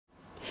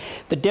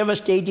The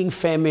devastating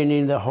famine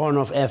in the Horn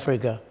of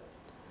Africa,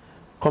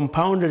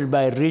 compounded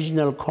by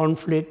regional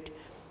conflict,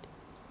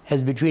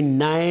 has between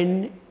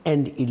 9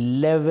 and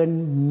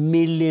 11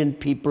 million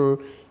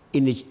people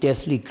in its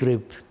deathly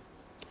grip.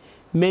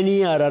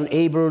 Many are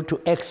unable to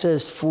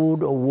access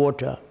food or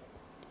water.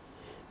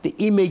 The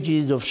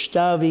images of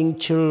starving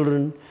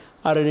children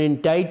are an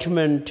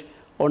indictment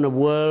on a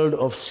world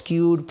of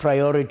skewed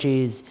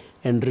priorities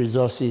and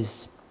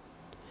resources.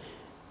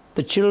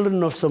 The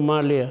children of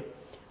Somalia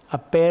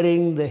are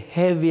bearing the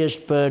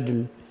heaviest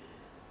burden,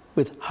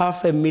 with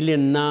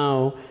 500,000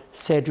 now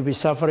said to be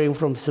suffering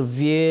from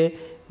severe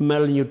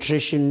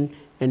malnutrition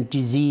and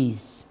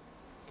disease.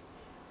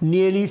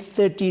 Nearly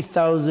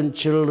 30,000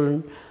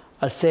 children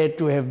are said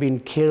to have been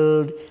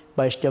killed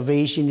by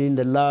starvation in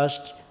the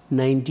last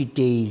 90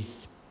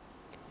 days.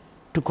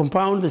 To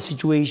compound the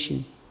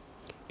situation,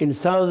 in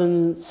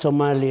southern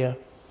Somalia,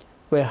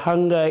 where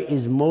hunger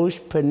is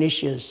most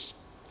pernicious,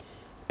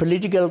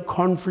 political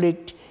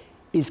conflict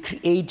is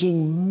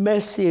creating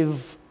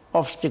massive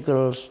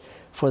obstacles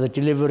for the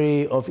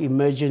delivery of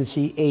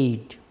emergency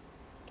aid.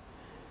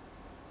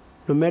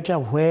 No matter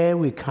where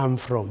we come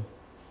from,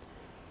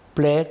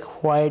 black,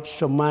 white,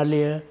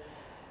 Somalia,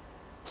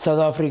 South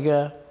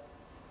Africa,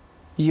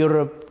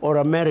 Europe, or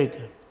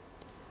America,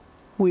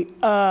 we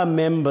are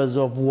members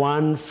of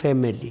one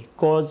family,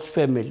 God's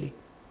family.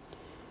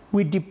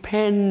 We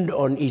depend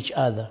on each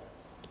other.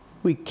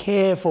 We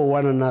care for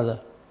one another.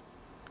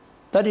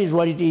 That is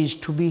what it is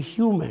to be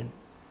human.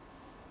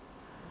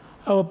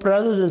 Our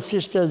brothers and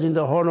sisters in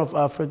the Horn of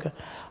Africa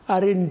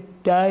are in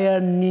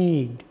dire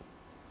need.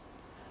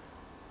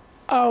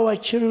 Our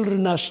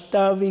children are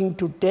starving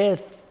to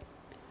death.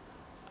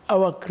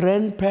 Our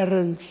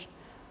grandparents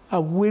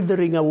are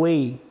withering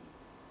away.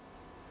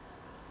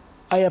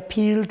 I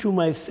appeal to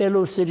my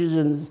fellow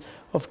citizens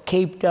of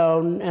Cape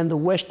Town and the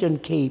Western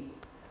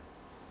Cape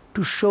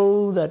to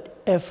show that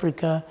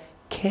Africa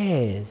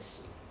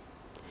cares.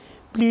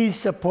 Please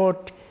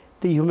support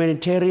the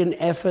humanitarian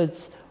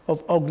efforts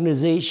of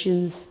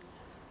organizations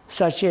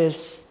such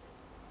as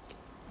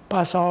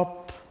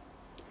PASOP,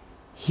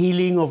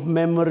 Healing of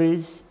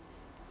Memories,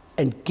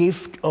 and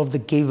Gift of the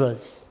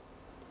Givers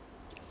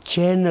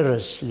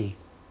generously.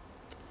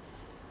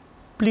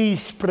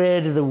 Please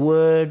spread the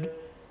word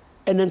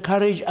and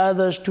encourage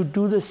others to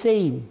do the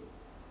same.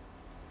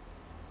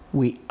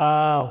 We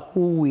are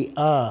who we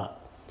are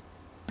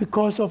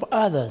because of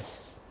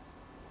others.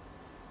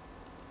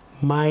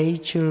 My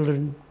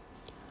children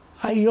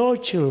are your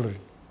children,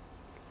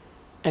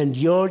 and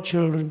your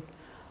children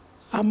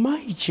are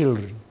my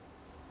children.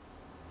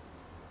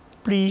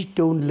 Please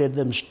don't let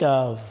them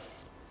starve.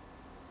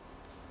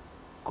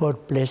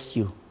 God bless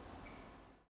you.